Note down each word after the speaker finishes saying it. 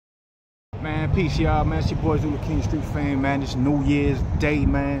Man, peace, y'all, man. It's your boy ZULU King Street Fame, man. It's New Year's Day,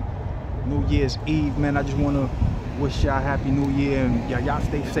 man. New Year's Eve, man. I just want to wish y'all Happy New Year, and y'all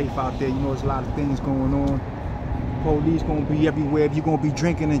stay safe out there. You know, there's a lot of things going on. Police going to be everywhere. If you're going to be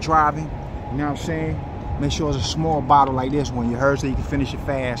drinking and driving, you know what I'm saying? Make sure it's a small bottle like this one, you heard, so you can finish it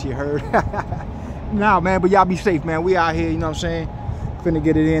fast, you heard? Nah, man, but y'all be safe, man. We out here, you know what I'm saying? Finna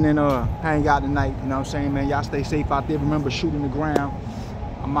get it in and hang out tonight, you know what I'm saying, man? Y'all stay safe out there. Remember, shooting the ground.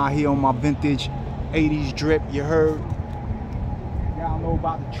 I'm out here on my vintage 80s drip, you heard? Y'all know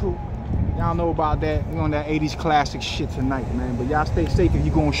about the truth. Y'all know about that. We on that 80s classic shit tonight, man. But y'all stay safe. If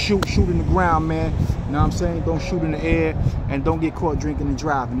you're gonna shoot in the ground, man. You know what I'm saying? Don't shoot in the air and don't get caught drinking and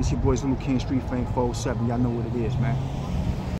driving. It's your boy ZULU King Street Fame 407. Y'all know what it is, man.